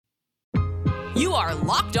You are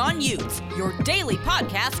Locked On Utes, your daily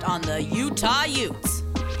podcast on the Utah Utes.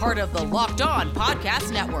 Part of the Locked On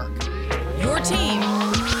Podcast Network. Your team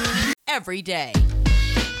every day.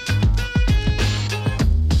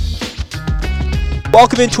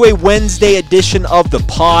 Welcome into a Wednesday edition of the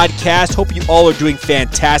podcast. Hope you all are doing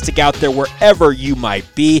fantastic out there wherever you might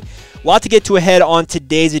be. A lot to get to ahead on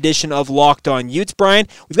today's edition of Locked On Utes. Brian,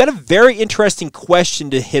 we've got a very interesting question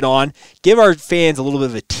to hit on. Give our fans a little bit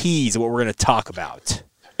of a tease of what we're going to talk about.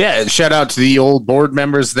 Yeah, shout out to the old board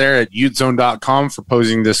members there at utezone.com for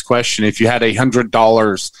posing this question. If you had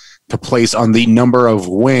 $100 to place on the number of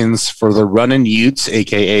wins for the Runnin' Utes,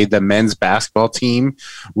 a.k.a. the men's basketball team,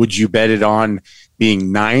 would you bet it on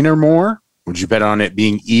being 9 or more? Would you bet on it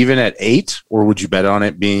being even at 8? Or would you bet on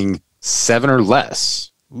it being 7 or less?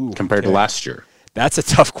 Compared to last year? That's a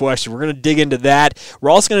tough question. We're going to dig into that. We're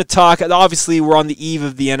also going to talk, obviously, we're on the eve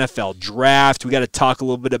of the NFL draft. We got to talk a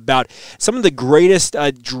little bit about some of the greatest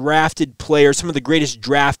drafted players, some of the greatest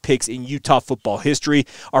draft picks in Utah football history.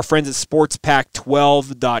 Our friends at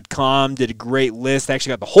sportspack12.com did a great list. They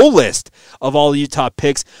actually got the whole list of all the Utah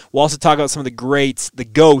picks. We'll also talk about some of the greats, the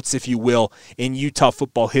GOATs, if you will, in Utah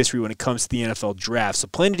football history when it comes to the NFL draft. So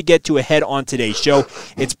plenty to get to ahead on today's show.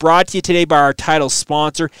 It's brought to you today by our title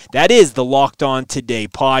sponsor. That is the Locked On Today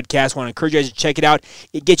podcast. I want to encourage you guys to check it out.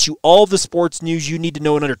 It gets you all the sports news you need to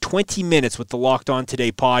know in under 20 minutes with the Locked On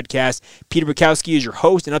Today podcast. Peter Bukowski is your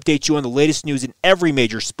host and updates you on the latest news in every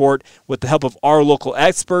major sport with the help of our local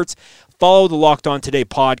experts. Follow the Locked On Today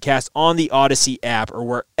podcast on the Odyssey app or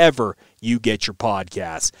wherever you get your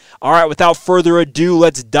podcasts. All right, without further ado,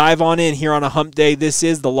 let's dive on in here on a hump day. This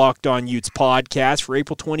is the Locked On Utes podcast for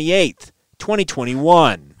April 28th,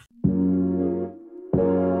 2021.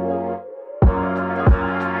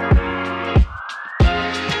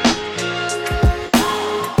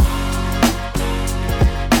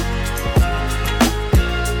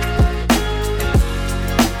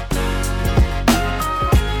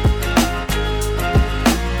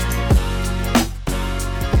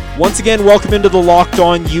 Once again, welcome into the Locked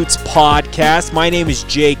On Utes podcast. My name is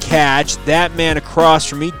Jay Catch. That man across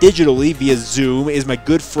from me, digitally via Zoom, is my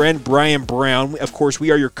good friend Brian Brown. Of course,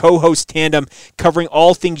 we are your co-host tandem covering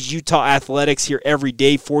all things Utah athletics here every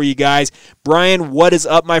day for you guys. Brian, what is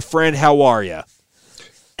up, my friend? How are you?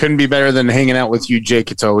 Couldn't be better than hanging out with you,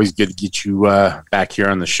 Jake. It's always good to get you back here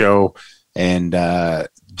on the show and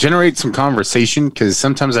generate some conversation, because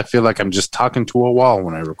sometimes I feel like I'm just talking to a wall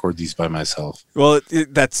when I record these by myself. Well,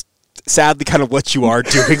 that's sadly kind of what you are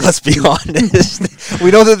doing, let's be honest. We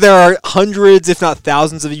know that there are hundreds, if not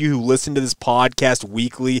thousands of you who listen to this podcast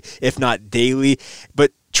weekly, if not daily,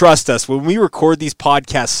 but trust us, when we record these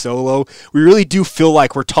podcasts solo, we really do feel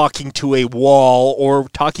like we're talking to a wall or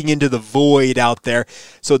talking into the void out there.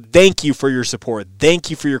 So thank you for your support. Thank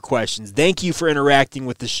you for your questions. Thank you for interacting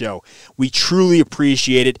with the show. We truly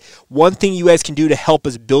appreciate it. One thing you guys can do to help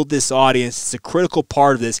us build this audience, it's a critical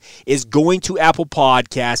part of this, is going to Apple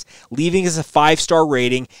Podcasts, leaving us a 5-star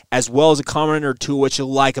rating, as well as a comment or two what you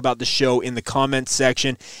like about the show in the comments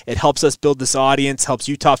section. It helps us build this audience, helps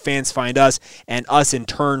Utah fans find us, and us in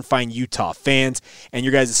turn find Utah fans, and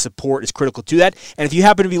your guys' support is critical to that. And if you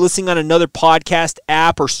happen to be listening on another podcast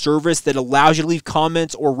app or service that allows you to leave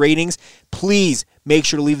comments or ratings, please make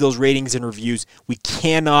sure to leave those ratings and reviews. We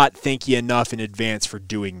cannot thank you enough in advance for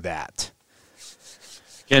doing that.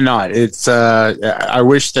 Cannot. It's I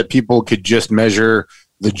wish that people could just measure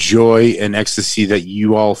the joy and ecstasy that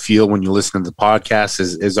you all feel when you listen to the podcast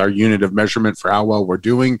is our unit of measurement for how well we're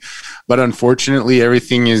doing. But unfortunately,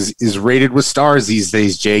 everything is rated with stars these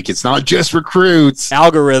days, Jake. It's not just recruits.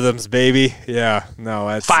 Algorithms, baby. Yeah, no.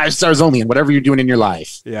 That's 5 stars only in whatever you're doing in your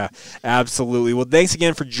life. Yeah, absolutely. Well, thanks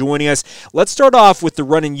again for joining us. Let's start off with the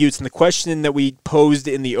Runnin' Utes and the question that we posed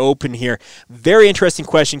in the open here. Very interesting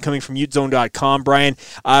question coming from utezone.com. Brian,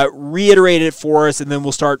 reiterate it for us, and then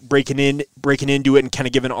we'll start breaking into it and kind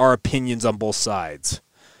of giving our opinions on both sides.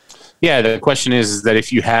 Yeah, the question is that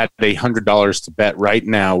if you had $100 to bet right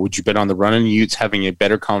now, would you bet on the Runnin' Utes having a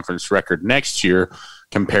better conference record next year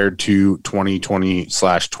compared to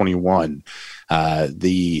 2020/21?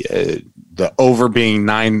 The over being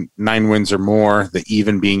nine wins or more, the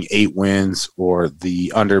even being 8 wins, or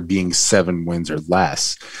the under being 7 wins or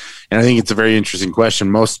less. And I think it's a very interesting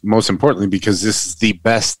question, most importantly because this is the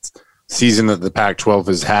best season that the Pac-12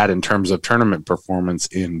 has had in terms of tournament performance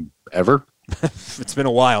in ever. It's been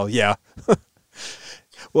a while, yeah.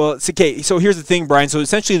 Well, it's okay. So here's the thing, Brian. So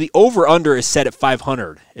essentially, the over/under is set at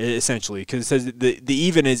 500. Essentially, because it says the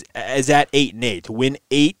even is at 8-8 to win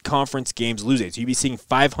 8 conference games, lose 8. So you'd be seeing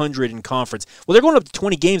 500 in conference. Well, they're going up to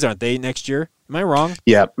 20 games, aren't they, next year? Am I wrong?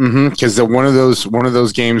 Yeah, because one of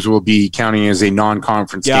those games will be counting as a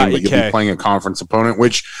non-conference game, but you'll be playing a conference opponent.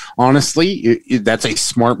 Which honestly, that's a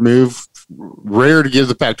smart move. Rare to give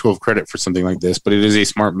the Pac-12 credit for something like this, but it is a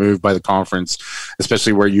smart move by the conference,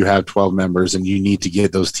 especially where you have 12 members and you need to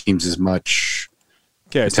get those teams as much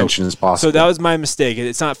attention as possible. So that was my mistake.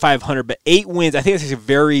 It's not 500, but 8 wins. I think that's a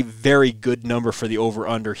very, very good number for the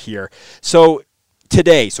over-under here. So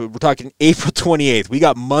today, so we're talking April 28th. We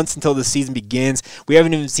got months until the season begins. We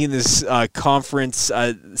haven't even seen this conference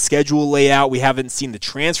schedule layout. We haven't seen the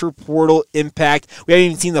transfer portal impact. We haven't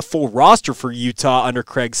even seen the full roster for Utah under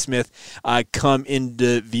Craig Smith come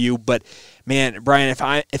into view. But man, Brian,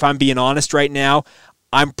 if I'm being honest right now,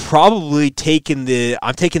 I'm probably taking the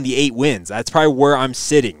 8 wins. That's probably where I'm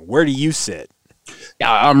sitting. Where do you sit?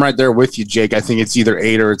 Yeah, I'm right there with you, Jake. I think it's either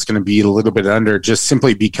 8 or it's going to be a little bit under, just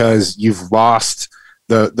simply because you've lost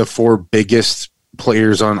the 4 biggest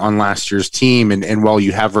players on last year's team. And while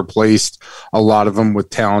you have replaced a lot of them with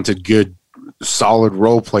talented, good, solid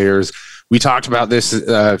role players, we talked about this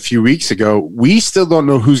a few weeks ago. We still don't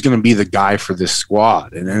know who's going to be the guy for this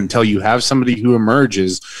squad. And until you have somebody who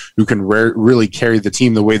emerges who can really carry the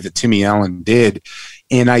team the way that Timmy Allen did.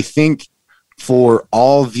 And I think for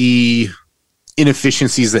all the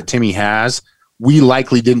inefficiencies that Timmy has, we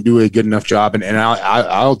likely didn't do a good enough job. And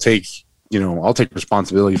I'll take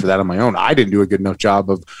responsibility for that on my own. I didn't do a good enough job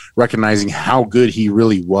of recognizing how good he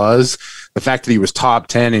really was. The fact that he was top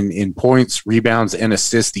 10 in points, rebounds, and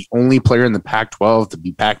assists, the only player in the Pac-12 to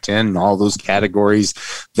be Pac-10 in all those categories,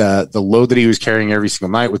 the load that he was carrying every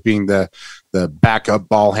single night with being the backup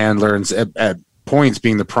ball handler and at points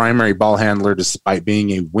being the primary ball handler despite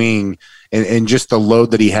being a wing, and just the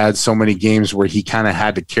load that he had so many games where he kind of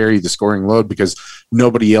had to carry the scoring load because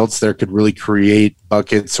nobody else there could really create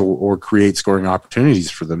buckets or create scoring opportunities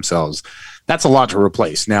for themselves. That's a lot to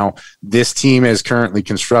replace. Now, this team is currently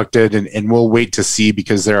constructed, and we'll wait to see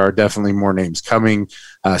because there are definitely more names coming.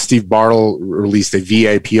 Steve Bartle released a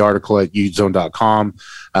VIP article at UTZone.com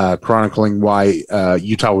chronicling why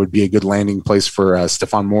Utah would be a good landing place for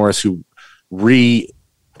Stephon Morris, who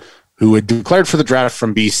had declared for the draft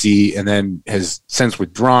from BC and then has since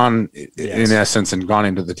withdrawn in essence and gone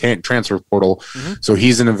into the transfer portal. Mm-hmm. So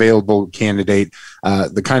he's an available candidate.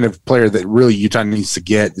 The kind of player that really Utah needs to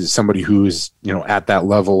get is somebody who's, at that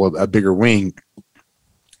level, a bigger wing.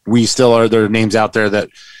 There are names out there that,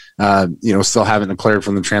 still haven't declared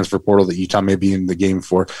from the transfer portal that Utah may be in the game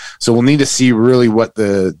for. So we'll need to see really what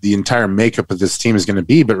the entire makeup of this team is going to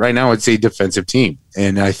be. But right now it's a defensive team.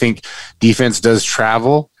 And I think defense does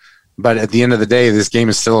travel. But at the end of the day, this game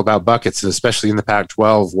is still about buckets, especially in the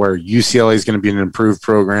Pac-12, where UCLA is going to be an improved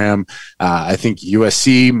program. I think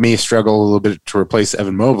USC may struggle a little bit to replace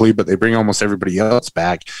Evan Mobley, but they bring almost everybody else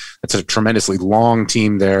back. That's a tremendously long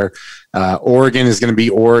team there. Oregon is going to be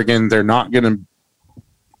Oregon. They're not going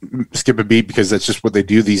to skip a beat because that's just what they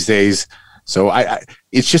do these days. So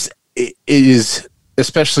it is,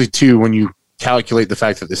 especially too, when you calculate the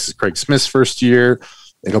fact that this is Craig Smith's first year.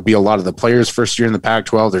 It'll be a lot of the players' first year in the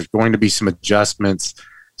Pac-12. There's going to be some adjustments.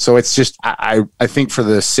 So it's just, I think for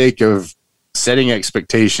the sake of setting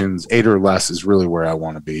expectations, 8 or less is really where I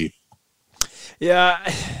want to be. Yeah,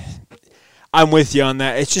 I'm with you on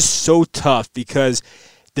that. It's just so tough because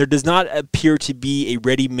there does not appear to be a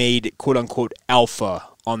ready-made, quote-unquote, alpha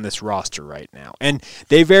on this roster right now. And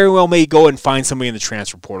they very well may go and find somebody in the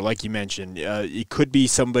transfer portal, like you mentioned. It could be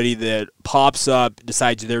somebody that pops up,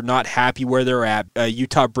 decides they're not happy where they're at.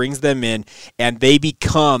 Utah brings them in, and they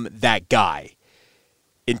become that guy.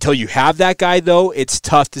 Until you have that guy, though, it's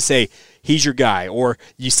tough to say, he's your guy. Or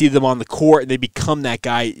you see them on the court, and they become that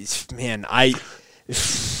guy. Man,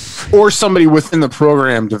 or somebody within the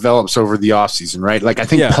program develops over the offseason, right? Like, I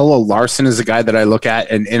think Pelle Larsson is a guy that I look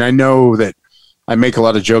at, and I know that I make a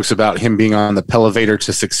lot of jokes about him being on the Pellevator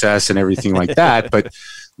to success and everything like that. But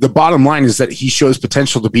the bottom line is that he shows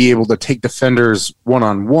potential to be able to take defenders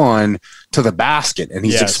one-on-one to the basket. And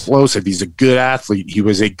he's explosive. He's a good athlete. He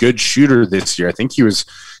was a good shooter this year. I think he was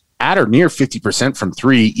at or near 50% from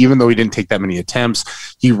three, even though he didn't take that many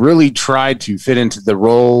attempts. He really tried to fit into the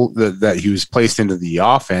role that he was placed into the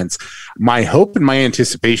offense. My hope and my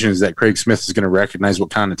anticipation is that Craig Smith is going to recognize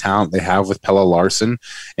what kind of talent they have with Pelle Larsson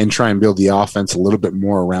and try and build the offense a little bit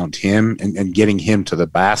more around him and getting him to the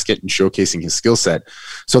basket and showcasing his skill set.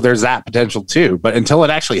 So there's that potential too. But until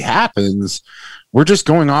it actually happens, we're just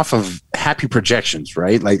going off of happy projections,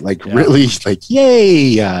 right? Really,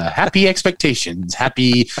 yay, happy expectations,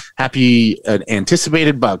 happy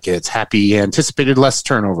anticipated buckets, happy anticipated less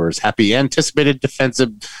turnovers, happy anticipated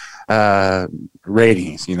defensive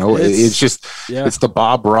ratings. It's the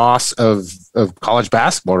Bob Ross of college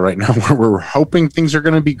basketball right now, where we're hoping things are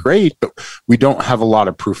going to be great, but we don't have a lot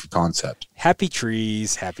of proof of concept. Happy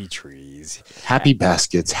trees, happy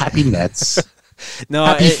baskets, happy nets. No,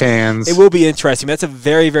 happy fans. It will be interesting. That's a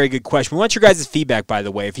very, very good question. We want your guys' feedback, by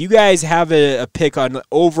the way. If you guys have a pick on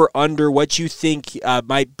over, under, what you think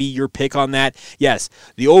might be your pick on that, yes,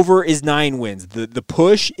 the over is 9 wins. The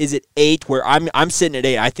push is at 8, where I'm sitting at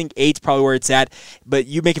 8. I think 8's probably where it's at, but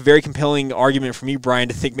you make a very compelling argument for me, Brian,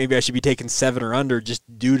 to think maybe I should be taking 7 or under, just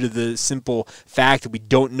due to the simple fact that we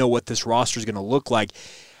don't know what this roster is going to look like.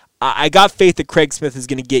 I got faith that Craig Smith is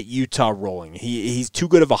going to get Utah rolling. He's too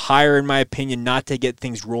good of a hire, in my opinion, not to get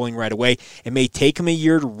things rolling right away. It may take him a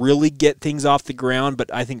year to really get things off the ground,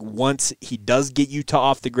 but I think once he does get Utah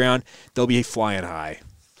off the ground, they'll be flying high.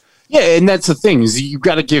 Yeah, and that's the thing, is you've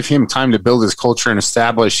got to give him time to build his culture and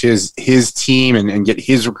establish his team and get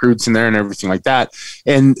his recruits in there and everything like that.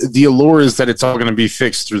 And the allure is that it's all going to be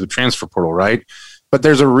fixed through the transfer portal, right? But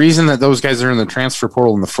there's a reason that those guys are in the transfer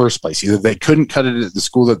portal in the first place. Either they couldn't cut it at the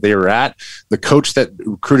school that they were at, the coach that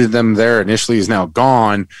recruited them there initially is now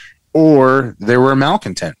gone, or they were a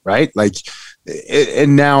malcontent, right?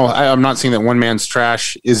 And now I'm not saying that one man's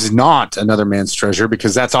trash is not another man's treasure,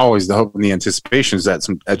 because that's always the hope and the anticipation, is that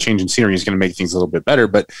a change in scenery is going to make things a little bit better.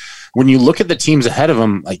 But when you look at the teams ahead of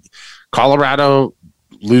them, like Colorado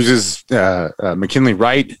loses McKinley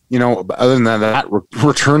Wright, other than that,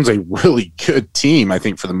 returns a really good team, I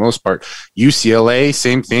think, for the most part. UCLA,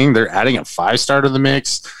 same thing. They're adding a 5-star to the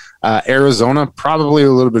mix. Arizona, probably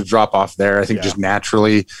a little bit of drop off there, I think, just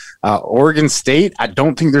naturally. Oregon State, I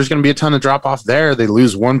don't think there's going to be a ton of drop off there. They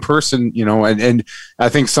lose one person, and I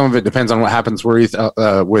think some of it depends on what happens with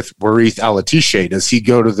Warith Alatishe. Does he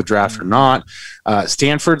go to the draft or not?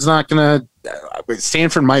 Stanford's not going to.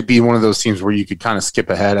 Stanford might be one of those teams where you could kind of skip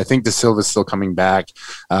ahead. I think De Silva's still coming back.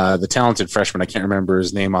 The talented freshman, I can't remember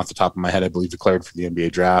his name off the top of my head, I believe declared for the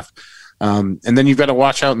NBA draft. And then you've got to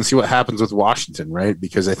watch out and see what happens with Washington, right?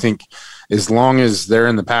 Because I think as long as they're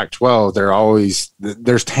in the Pac-12,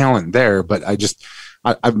 there's talent there. But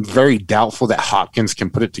I'm very doubtful that Hopkins can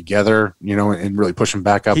put it together, and really push him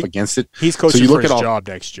back up against it. He's coaching for his job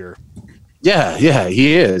next year. Yeah,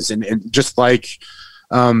 he is. And just like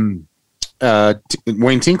Wayne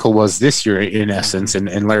Tinkle was this year, in essence,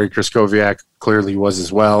 and Larry Kraskowiak clearly was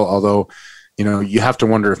as well, although you have to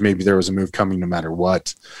wonder if maybe there was a move coming no matter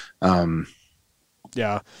what.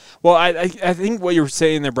 Yeah. Well, I think what you're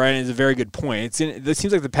saying there, Brian, is a very good point. It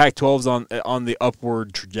seems like the Pac-12's on the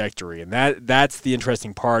upward trajectory, and that's the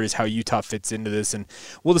interesting part, is how Utah fits into this. And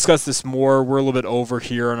we'll discuss this more. We're a little bit over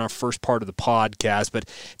here on our first part of the podcast, but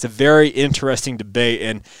it's a very interesting debate.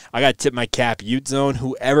 And I got to tip my cap, Ute Zone.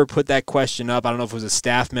 Whoever put that question up, I don't know if it was a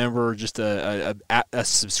staff member or just a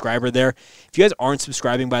subscriber there. If you guys aren't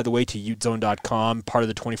subscribing, by the way, to utezone.com, part of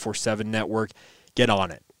the 24/7 network, get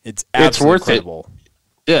on it. It's absolutely incredible.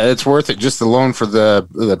 Yeah, it's worth it just alone for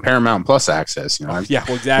the Paramount Plus access. Yeah,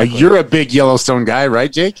 well, exactly. You're a big Yellowstone guy,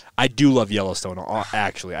 right, Jake? I do love Yellowstone,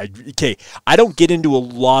 actually. I don't get into a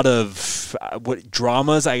lot of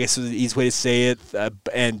dramas, I guess is the easy way to say it,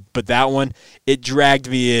 but that one, it dragged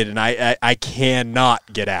me in, and I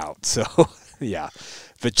cannot get out. So, yeah.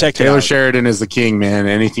 But check it out. Taylor Sheridan is the king, man.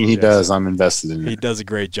 Anything he does, I'm invested in. He does a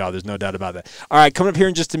great job. There's no doubt about that. All right, coming up here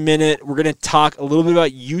in just a minute, we're going to talk a little bit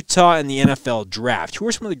about Utah and the NFL draft. Who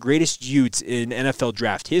are some of the greatest Utes in NFL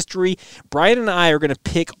draft history? Brian and I are going to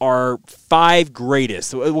pick our 5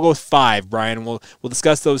 greatest. So we'll go with 5, Brian. We'll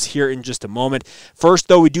discuss those here in just a moment. First,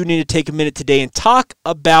 though, we do need to take a minute today and talk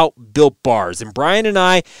about Built Bars. And Brian and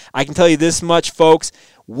I can tell you this much, folks.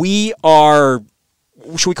 We are...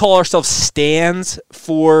 should we call ourselves stands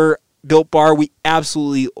for Built Bar? We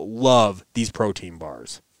absolutely love these protein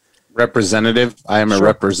bars. Representative. I am a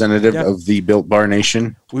representative of the Built Bar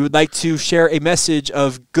Nation. We would like to share a message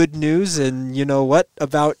of good news and,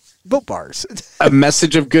 about Built Bars. A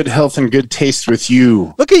message of good health and good taste with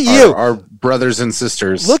you. Look at you. Our brothers and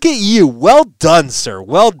sisters. Look at you. Well done, sir.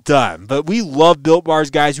 Well done. But we love Built Bars,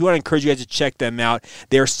 guys. We want to encourage you guys to check them out.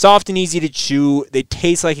 They are soft and easy to chew. They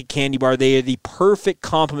taste like a candy bar. They are the perfect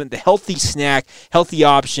complement, the healthy snack, healthy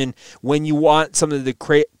option when you want something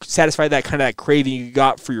to satisfy that craving you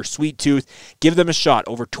got for your sweet Sweet Tooth. Give them a shot.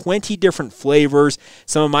 Over 20 different flavors.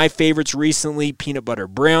 Some of my favorites recently, peanut butter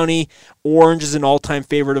brownie. Orange is an all-time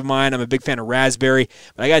favorite of mine. I'm a big fan of raspberry.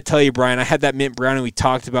 But I got to tell you, Brian, I had that mint brownie we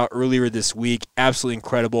talked about earlier this week. Absolutely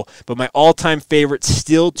incredible. But my all-time favorite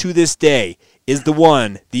still to this day is the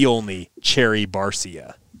one, the only, Cherry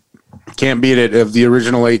Barcia. Can't beat it. Of the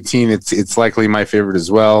original 18, it's likely my favorite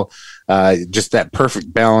as well. Just that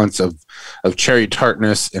perfect balance of cherry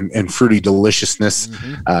tartness and fruity deliciousness.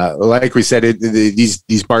 Like we said,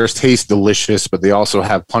 these bars taste delicious, but they also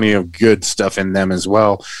have plenty of good stuff in them as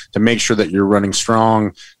well to make sure that you're running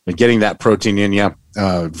strong and getting that protein in you.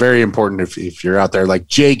 Very important if you're out there like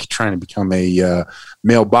Jake trying to become a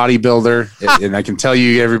male bodybuilder. And I can tell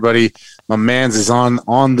you, everybody, my man's is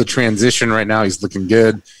on the transition right now. He's looking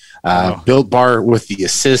good. Built Bar with the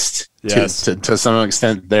assist to some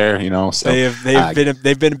extent there, so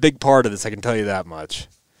they've been a big part of this. I can tell you that much.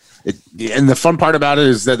 And the fun part about it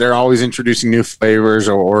is that they're always introducing new flavors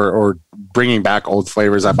or bringing back old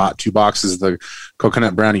flavors. I bought 2 boxes of the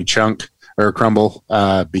coconut brownie chunk or crumble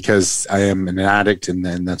because I am an addict, and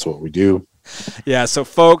then that's what we do. Yeah, so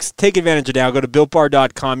folks, take advantage of it now. Go to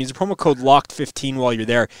BuiltBar.com. Use the promo code LOCKED15 while you're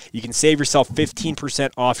there. You can save yourself 15%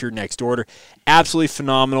 off your next order. Absolutely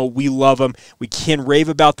phenomenal. We love them. We can rave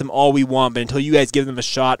about them all we want, but until you guys give them a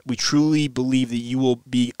shot, we truly believe that you will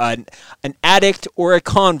be an addict or a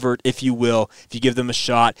convert, if you will, if you give them a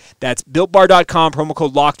shot. That's BuiltBar.com, promo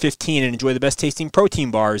code LOCKED15, and enjoy the best tasting protein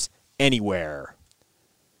bars anywhere.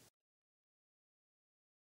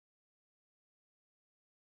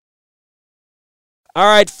 All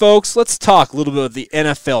right, folks, let's talk a little bit of the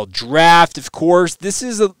NFL draft. Of course, this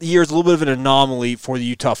is a little bit of an anomaly for the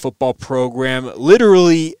Utah football program.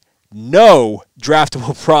 Literally no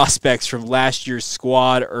draftable prospects from last year's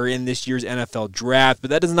squad are in this year's NFL draft, but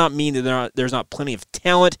that does not mean that there's not plenty of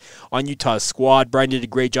talent on Utah's squad. Brian did a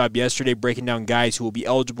great job yesterday breaking down guys who will be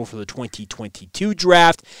eligible for the 2022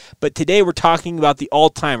 draft, but today we're talking about the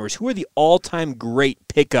all-timers. Who are the all-time great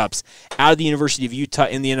pickups out of the University of Utah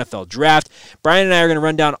in the NFL draft? Brian and I are going to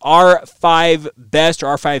run down our 5 best, or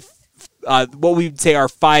our 5 what we would say our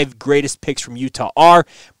 5 greatest picks from Utah are.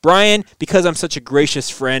 Brian, because I'm such a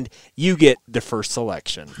gracious friend, you get the first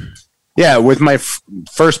selection. Yeah, with my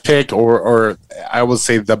first pick, or I will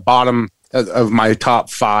say the bottom of my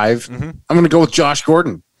top 5, I'm going to go with Josh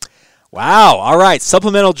Gordon. Wow. All right.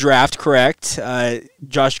 Supplemental draft, correct.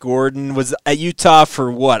 Josh Gordon was at Utah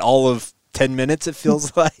for what? All of 10 minutes, it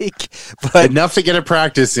feels like. But enough to get a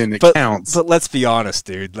practice in. It counts. But let's be honest,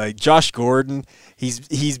 dude. Like Josh Gordon, he's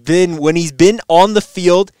been on the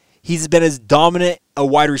field, he's been as dominant a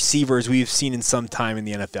wide receiver as we've seen in some time in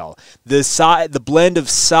the NFL. The blend of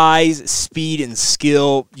size, speed, and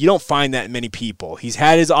skill, you don't find that in many people. He's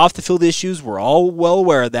had his off-the-field issues. We're all well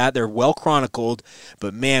aware of that. They're well chronicled.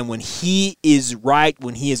 But, man, when he is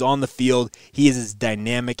when he is on the field, he is as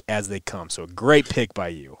dynamic as they come. So a great pick by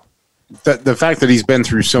you. The fact that he's been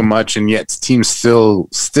through so much and yet teams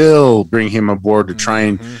still bring him aboard to try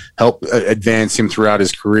and help advance him throughout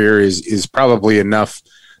his career is probably enough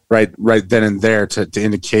right then and there to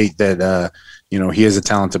indicate that he is a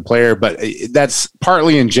talented player. But that's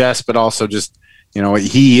partly in jest, but also just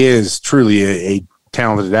he is truly a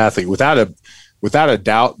talented athlete, without a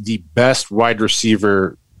doubt the best wide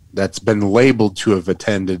receiver that's been labeled to have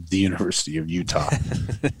attended the University of Utah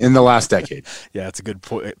in the last decade. Yeah, that's a good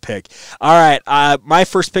pick. All right, my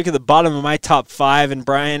first pick at the bottom of my top 5, and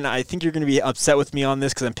Brian, I think you're going to be upset with me on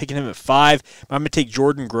this because I'm picking him at 5, but I'm going to take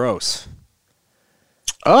Jordan Gross.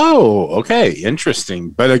 Oh, okay, interesting,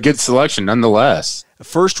 but a good selection nonetheless.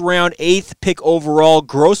 First round, 8th pick overall.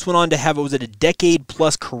 Gross went on to have, a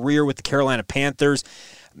decade-plus career with the Carolina Panthers.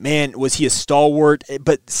 Man, was he a stalwart,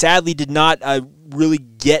 but sadly did not really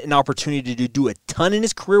get an opportunity to do a ton in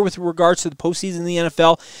his career with regards to the postseason in the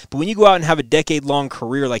NFL. But when you go out and have a decade-long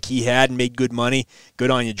career like he had and made good money,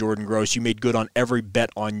 good on you, Jordan Gross. You made good on every bet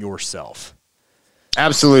on yourself.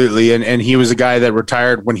 Absolutely, and he was a guy that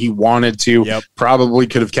retired when he wanted to. Yep. Probably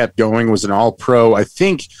could have kept going, was an all-pro. I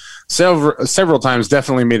think several times,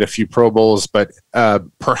 definitely made a few Pro Bowls, but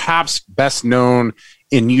perhaps best known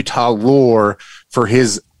in Utah lore for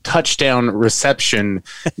his touchdown reception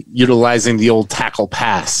utilizing the old tackle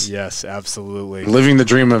pass. Yes, absolutely. Living the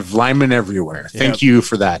dream of linemen everywhere. Thank you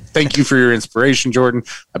for that. Thank you for your inspiration, Jordan.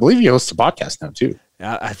 I believe you host a podcast now, too.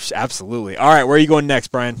 Absolutely. All right, where are you going next,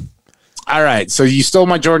 Brian? All right, so you stole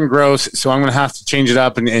my Jordan Gross, so I'm going to have to change it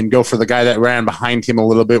up and go for the guy that ran behind him a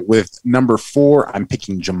little bit with number 4. I'm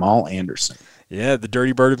picking Jamal Anderson. Yeah, the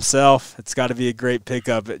Dirty Bird himself. It's got to be a great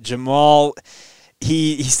pickup. Jamal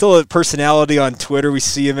he's still a personality on Twitter. We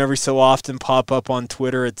see him every so often pop up on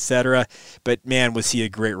Twitter, etc. But man, was he a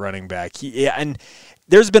great running back. And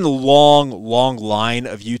there's been a long line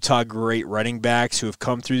of Utah great running backs who have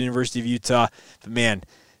come through the University of Utah. But man,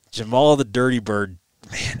 Jamal the Dirty Bird,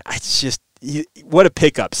 man, what a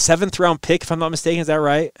pickup. 7th round pick, if I'm not mistaken. Is that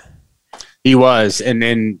right? He was, and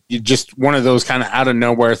then just one of those kind of out of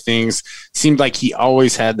nowhere things. Seemed like he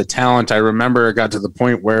always had the talent. I remember it got to the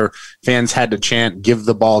point where fans had to chant, "Give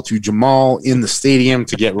the ball to Jamal" in the stadium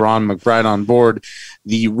to get Ron McBride on board.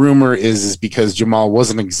 The rumor is because Jamal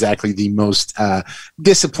wasn't exactly the most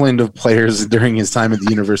disciplined of players during his time at the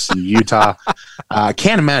University of Utah.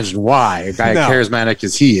 Can't imagine why, a guy charismatic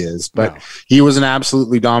as he is, but he was an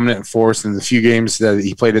absolutely dominant force in the few games that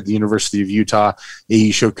he played at the University of Utah. He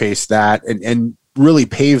showcased that and really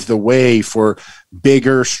paved the way for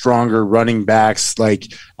bigger, stronger running backs like,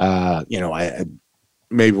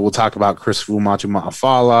 maybe we'll talk about Chris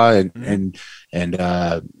Mafala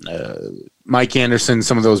and Mike Anderson,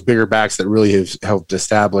 some of those bigger backs that really have helped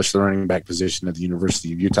establish the running back position at the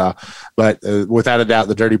University of Utah. But without a doubt,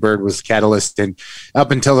 the Dirty Bird was the catalyst. And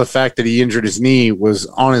up until the fact that he injured his knee, was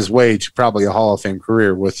on his way to probably a Hall of Fame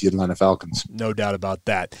career with the Atlanta Falcons. No doubt about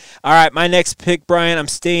that. All right, my next pick, Brian, I'm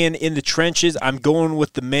staying in the trenches. I'm going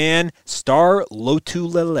with the man, Star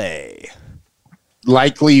Lotulelei.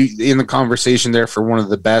 Likely in the conversation there for one of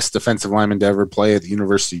the best defensive linemen to ever play at the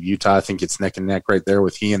University of Utah. I think it's neck and neck right there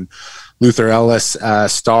with he and Luther Ellis.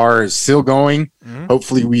 Star is still going. Mm-hmm.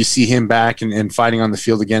 Hopefully we see him back and fighting on the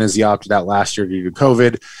field again, as he opted out last year due to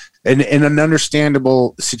COVID. And an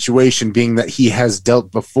understandable situation being that he has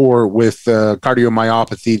dealt before with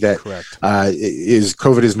cardiomyopathy that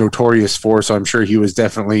COVID is notorious for. So I'm sure he was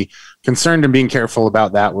definitely concerned and being careful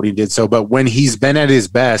about that, what he did. So, but when he's been at his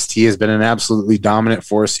best, he has been an absolutely dominant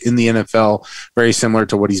force in the NFL, very similar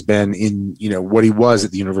to what he's been in, what he was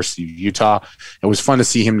at the University of Utah. It was fun to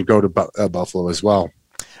see him go to Buffalo as well.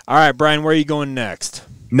 All right, Brian, where are you going next?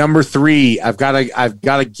 Number 3, I've got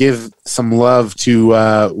to give some love to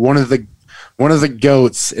one of the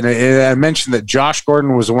GOATs, and I mentioned that Josh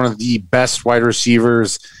Gordon was one of the best wide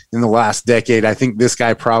receivers in the last decade. I think this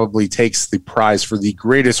guy probably takes the prize for the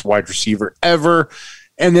greatest wide receiver ever,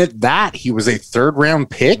 and at that, he was a 3rd-round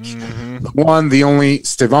pick. Mm-hmm. The one, the only,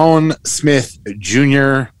 Stephon Smith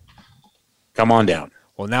Jr. Come on down.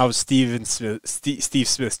 Well, now Steve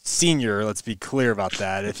Smith Sr., let's be clear about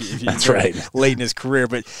that. If That's right. Late in his career.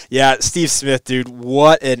 But, yeah, Steve Smith, dude,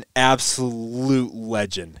 what an absolute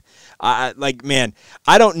legend. I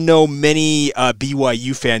don't know many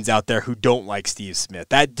BYU fans out there who don't like Steve Smith.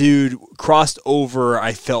 That dude crossed over,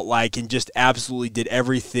 I felt like, and just absolutely did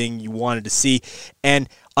everything you wanted to see. And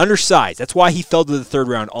undersized. That's why he fell to the 3rd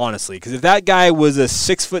round, honestly. Because if that guy was a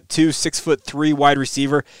 6'2", 6'3" wide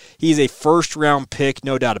receiver, he's a 1st-round pick,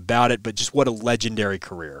 no doubt about it. But just what a legendary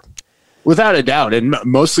career. Without a doubt, and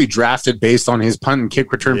mostly drafted based on his punt and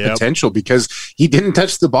kick return potential, because he didn't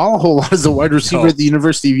touch the ball a whole lot as a wide receiver at the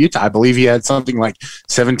University of Utah. I believe he had something like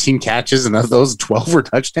 17 catches, and of those, 12 were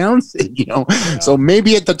touchdowns. So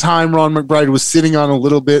maybe at the time Ron McBride was sitting on a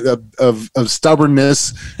little bit of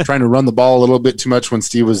stubbornness, trying to run the ball a little bit too much when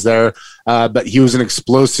Steve was there. But he was an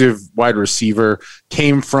explosive wide receiver.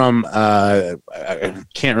 Came from I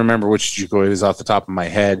can't remember which JUCO it is off the top of my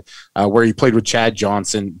head, where he played with Chad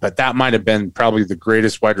Johnson, but that might have been probably the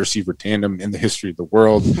greatest wide receiver tandem in the history of the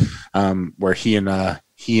world, where he and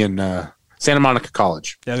Santa Monica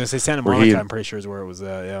College. Yeah, I was going to say Santa Monica, I'm pretty sure is where it was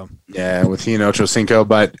at, yeah. Yeah, with he and Ocho Cinco,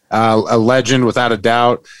 but a legend without a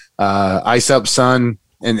doubt. Ice Up Son,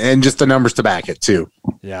 and just the numbers to back it, too.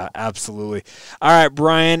 Yeah, absolutely. All right,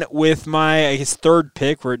 Brian, with my 3rd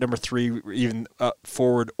pick, we're at number 3, even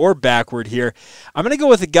forward or backward here. I'm going to go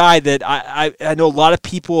with a guy that I know a lot of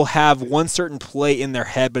people have one certain play in their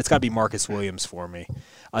head, but it's got to be Marcus Williams for me.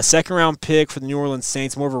 A 2nd-round pick for the New Orleans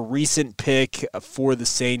Saints, more of a recent pick for the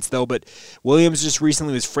Saints, though. But Williams just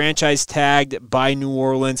recently was franchise tagged by New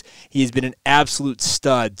Orleans. He has been an absolute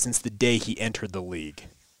stud since the day he entered the league.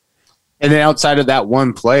 And then outside of that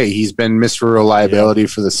one play, he's been Mr. Reliability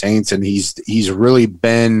for the Saints, and he's really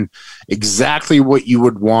been exactly what you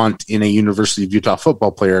would want in a University of Utah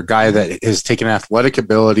football player, a guy that has taken athletic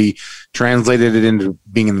ability, translated it into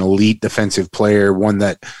being an elite defensive player, one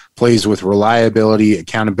that plays with reliability,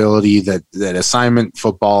 accountability, that assignment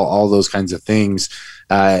football, all those kinds of things,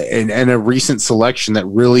 and a recent selection that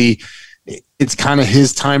really – it's kind of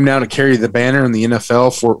his time now to carry the banner in the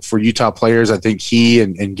NFL for Utah players. I think he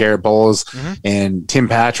and Garrett Bowles and Tim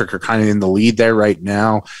Patrick are kind of in the lead there right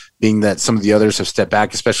now, being that some of the others have stepped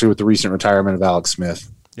back, especially with the recent retirement of Alex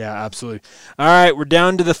Smith. Yeah, absolutely. All right, we're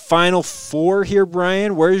down to the final 4 here,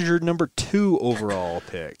 Brian. Where's your number 2 overall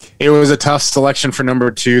pick? It was a tough selection for number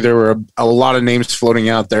 2. There were a lot of names floating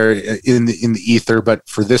out there in the ether, but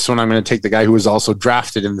for this one, I'm going to take the guy who was also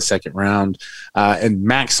drafted in the second round and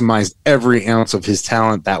maximized every ounce of his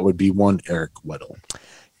talent. That would be one Eric Weddle.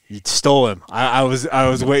 You stole him. I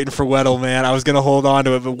was waiting for Weddle, man. I was going to hold on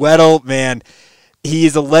to it, but Weddle, man, he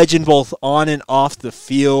is a legend both on and off the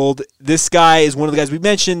field. This guy is one of the guys we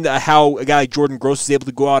mentioned how a guy like Jordan Gross was able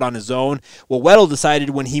to go out on his own. Well, Weddle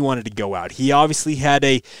decided when he wanted to go out. He obviously had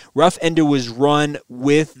a rough end to his run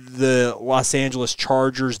with the Los Angeles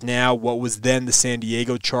Chargers, now what was then the San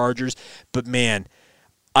Diego Chargers. But, man,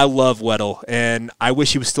 I love Weddle, and I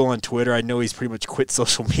wish he was still on Twitter. I know he's pretty much quit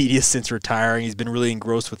social media since retiring. He's been really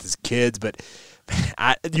engrossed with his kids, but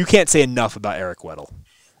you can't say enough about Eric Weddle.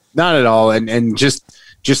 Not at all, and just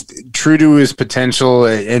true to his potential,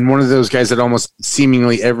 and one of those guys that almost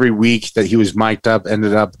seemingly every week that he was mic'd up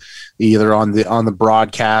ended up either on the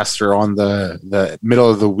broadcast or on the middle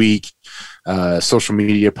of the week social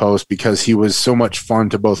media post, because he was so much fun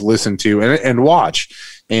to both listen to and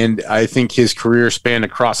watch. And I think his career spanned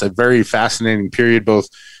across a very fascinating period, both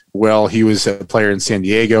well, he was a player in San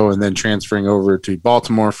Diego and then transferring over to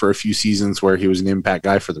Baltimore for a few seasons where he was an impact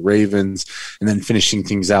guy for the Ravens, and then finishing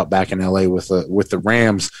things out back in LA with the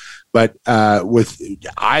Rams. But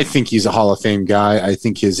I think he's a Hall of Fame guy. I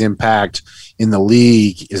think his impact in the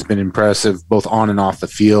league has been impressive, both on and off the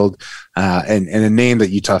field, and a name that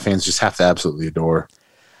Utah fans just have to absolutely adore.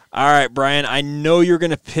 All right, Brian, I know you're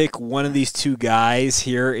going to pick one of these 2 guys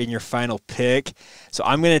here in your final pick. So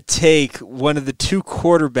I'm going to take one of the 2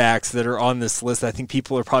 quarterbacks that are on this list. I think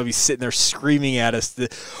people are probably sitting there screaming at us,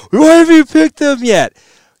 why have you picked them yet?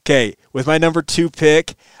 Okay, with my number 2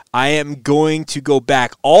 pick, I am going to go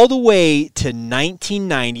back all the way to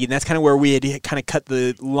 1990, and that's kind of where we had kind of cut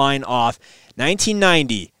the line off.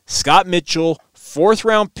 1990, Scott Mitchell,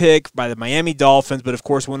 4th-round pick by the Miami Dolphins, but of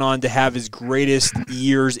course went on to have his greatest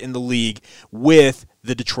years in the league with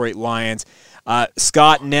the Detroit Lions.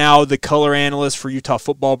 Scott, now the color analyst for Utah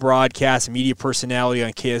football broadcast, media personality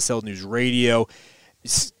on KSL News Radio.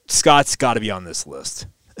 Scott's got to be on this list.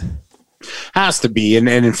 Has to be.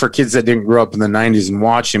 And for kids that didn't grow up in the 90s and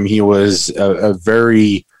watch him, he was a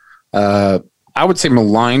very I would say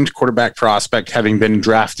maligned quarterback prospect, having been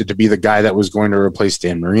drafted to be the guy that was going to replace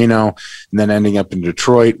Dan Marino, and then ending up in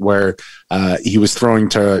Detroit, where he was throwing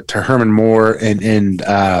to Herman Moore and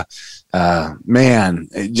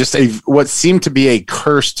just what seemed to be a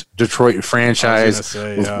cursed Detroit franchise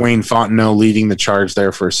with Wayne Fontenot leading the charge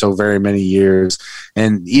there for so very many years.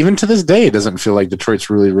 And even to this day, it doesn't feel like Detroit's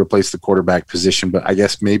really replaced the quarterback position, but I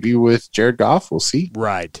guess maybe with Jared Goff, we'll see.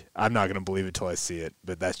 Right. I'm not going to believe it till I see it,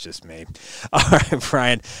 but that's just me. All right,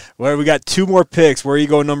 Brian, well, we got 2 more picks. Where are you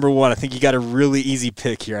going number 1? I think you got a really easy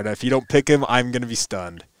pick here, and if you don't pick him, I'm going to be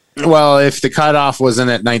stunned. Well, if the cutoff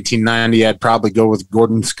wasn't at 1990, I'd probably go with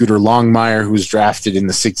Gordon Scooter Longmire, who was drafted in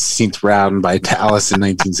the 16th round by Dallas in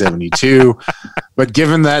 1972. But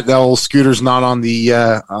given that the old Scooter's not on the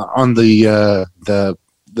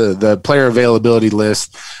player availability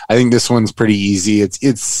list, I think this one's pretty easy.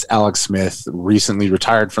 It's Alex Smith, recently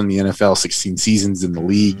retired from the NFL, 16 seasons in the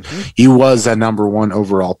league. Mm-hmm. He was a number 1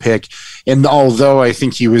 overall pick. And although I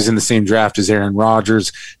think he was in the same draft as Aaron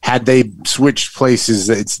Rodgers, had they switched places,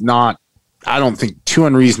 it's not, I don't think, too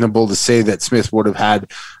unreasonable to say that Smith would have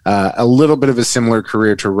had a little bit of a similar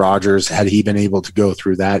career to Rodgers had he been able to go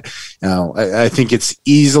through that. I think it's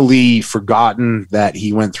easily forgotten that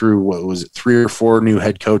he went through, 3 or 4 new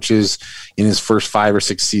head coaches in his first 5 or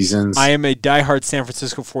 6 seasons. I am a diehard San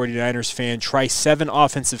Francisco 49ers fan. Try 7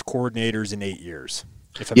 offensive coordinators in 8 years.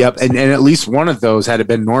 Yep, and at least one of those, had it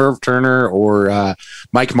been Norv Turner or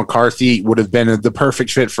Mike McCarthy, would have been the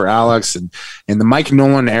perfect fit for Alex. And the Mike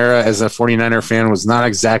Nolan era as a 49er fan was not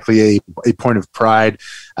exactly a point of pride.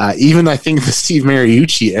 Even I think the Steve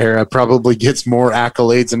Mariucci era probably gets more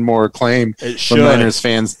accolades and more acclaim from Niners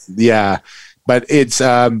fans. Yeah, but it's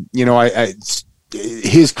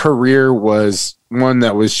his career was one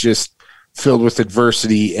that was just filled with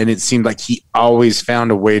adversity, and it seemed like he always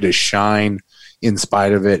found a way to shine in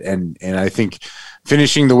spite of it. And I think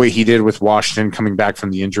finishing the way he did with Washington, coming back from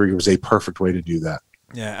the injury, was a perfect way to do that.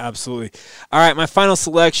 Yeah, absolutely. All right, my final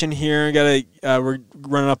selection here. We're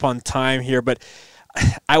running up on time here, but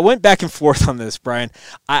I went back and forth on this, Brian.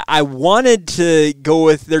 I wanted to go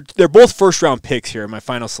with they're both first-round picks here in my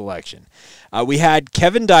final selection. We had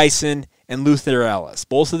Kevin Dyson and Luther Ellis.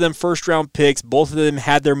 Both of them first-round picks. Both of them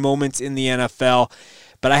had their moments in the NFL.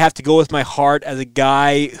 But I have to go with my heart as a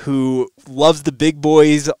guy who loves the big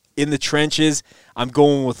boys in the trenches, I'm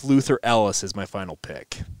going with Luther Ellis as my final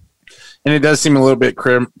pick. And it does seem a little bit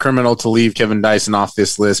criminal to leave Kevin Dyson off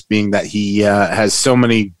this list, being that he has so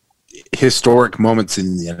many historic moments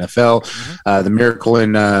in the NFL. The Miracle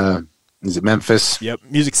in is it Memphis? Yep,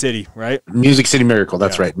 Music City, right? Music City Miracle,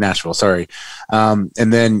 that's right, Nashville, sorry. And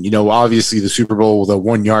then, obviously the Super Bowl, the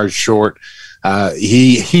 1 yard short.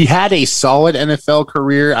 He had a solid NFL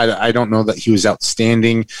career. I don't know that he was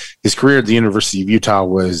outstanding. His career at the University of Utah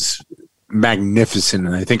was magnificent,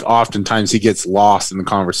 and I think oftentimes he gets lost in the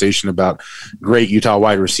conversation about great Utah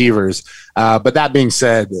wide receivers. But that being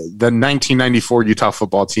said, the 1994 Utah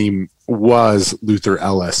football team was Luther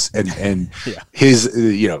Ellis, and his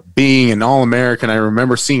being an All-American. I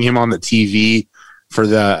remember seeing him on the TV for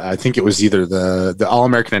I think it was either the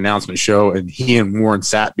All-American announcement show, and he and Warren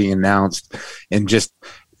Sapp being announced, and just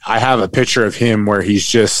I have a picture of him where he's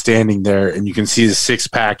just standing there, and you can see his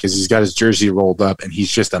six-pack as he's got his jersey rolled up, and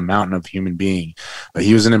he's just a mountain of human being. But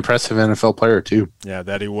he was an impressive NFL player, too. Yeah,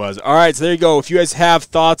 that he was. All right, so there you go. If you guys have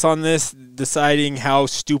thoughts on this, deciding how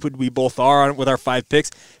stupid we both are with our 5 picks,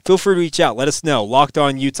 feel free to reach out. Let us know. Locked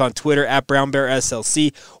On Utes on Twitter, at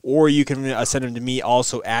BrownBearSLC, or you can send them to me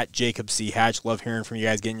also at Jacob C. Hatch. Love hearing from you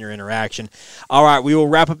guys, getting your interaction. All right, we will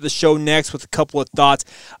wrap up the show next with a couple of thoughts.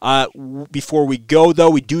 Before we go, though,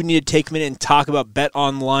 we do need to take a minute and talk about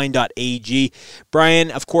betonline.ag.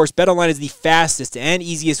 Brian, of course, BetOnline is the fastest and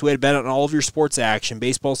easiest way to bet on all of your sports action.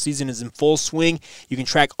 Baseball season is in full swing. You can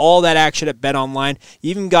track all that action at BetOnline.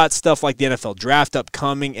 You even got stuff like the NFL draft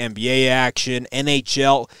upcoming, NBA action,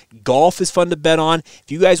 NHL. Golf is fun to bet on. If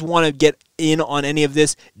you guys want to get in on any of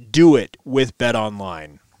this, do it with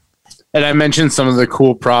BetOnline. And I mentioned some of the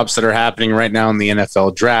cool props that are happening right now in the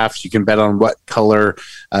NFL draft. You can bet on what color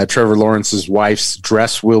Trevor Lawrence's wife's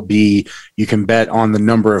dress will be. You can bet on the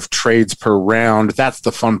number of trades per round. That's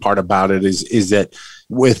the fun part about it is that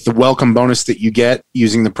with the welcome bonus that you get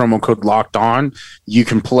using the promo code Locked On, you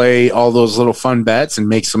can play all those little fun bets and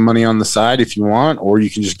make some money on the side if you want, or you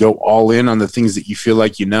can just go all in on the things that you feel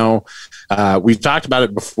like we've talked about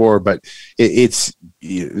it before, but it's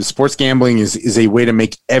sports gambling is a way to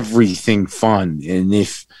make everything fun. And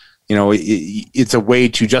if, it's a way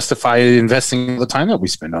to justify investing the time that we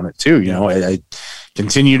spend on it too. I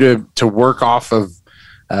continue to work off of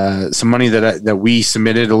some money that we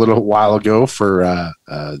submitted a little while ago for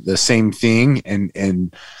the same thing.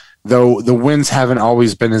 And though the wins haven't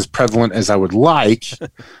always been as prevalent as I would like,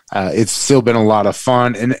 it's still been a lot of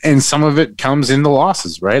fun. And some of it comes in the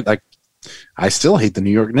losses, right? Like, I still hate the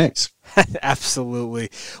New York Knicks.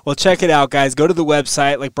 Absolutely. Well, check it out, guys. Go to the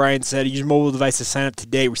website. Like Brian said, use your mobile device to sign up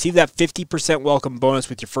today. Receive that 50% welcome bonus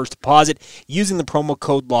with your first deposit using the promo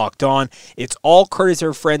code Locked On. It's all courtesy of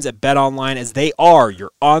our friends at BetOnline, as they are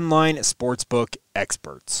your online sportsbook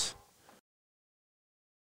experts.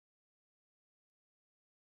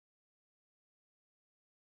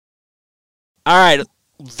 All right.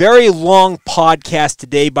 Very long podcast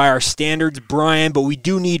today by our standards, Brian, but we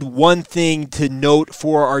do need one thing to note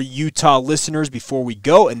for our Utah listeners before we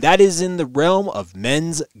go, and that is in the realm of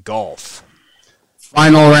men's golf.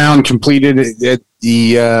 Final round completed at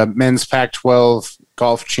the men's Pac-12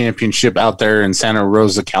 golf championship out there in Santa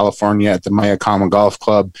Rosa, California at the Mayakama Golf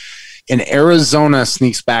Club. And Arizona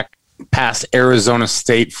sneaks back past Arizona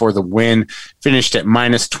State for the win, finished at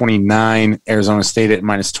minus 29, Arizona State at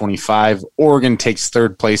minus 25. Oregon takes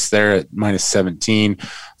third place there at minus 17,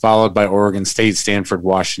 followed by Oregon State, Stanford,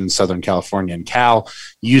 Washington, Southern California, and Cal.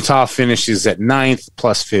 Utah finishes at 9th,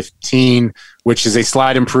 plus 15, which is a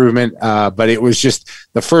slight improvement, but it was just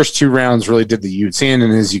the first 2 rounds really did the Utes in,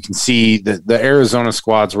 and as you can see, the Arizona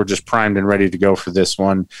squads were just primed and ready to go for this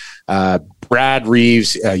one. Brad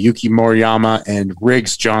Reeves, Yuki Moriyama, and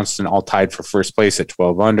Riggs Johnston all tied for first place at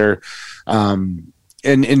 12 under. And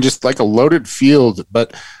just like a loaded field,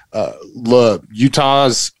 but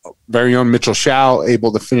Utah's very own Mitchell Schau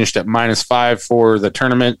able to finish at minus 5 for the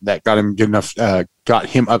tournament. That got him good enough, got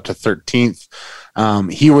him up to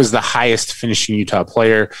 13th. He was the highest finishing Utah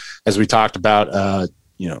player, as we talked about.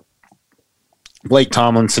 Blake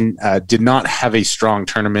Tomlinson did not have a strong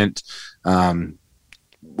tournament,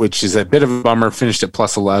 which is a bit of a bummer. Finished at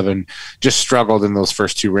plus 11, just struggled in those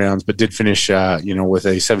first 2 rounds, but did finish, with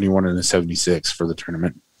a 71 and a 76 for the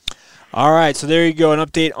tournament. All right, so there you go, an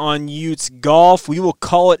update on Utes golf. We will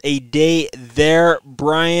call it a day there.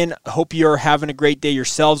 Brian, hope you're having a great day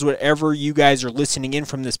yourselves, whatever you guys are listening in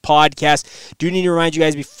from this podcast. Do need to remind you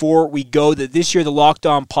guys before we go that this year the Locked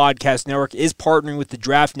On Podcast Network is partnering with the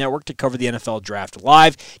Draft Network to cover the NFL Draft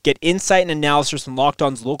live. Get insight and analysis from Locked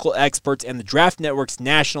On's local experts and the Draft Network's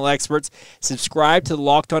national experts. Subscribe to the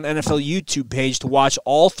Locked On NFL YouTube page to watch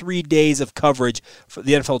all 3 days of coverage for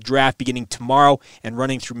the NFL Draft beginning tomorrow and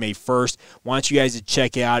running through May 1st. Want you guys to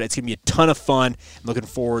check it out. It's going to be a ton of fun. I'm looking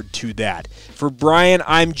forward to that. For Brian,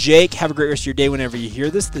 I'm Jake. Have a great rest of your day whenever you hear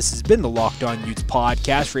this. This has been the Locked On Utes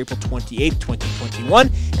podcast for April 28th, 2021,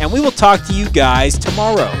 and we will talk to you guys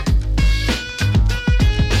tomorrow.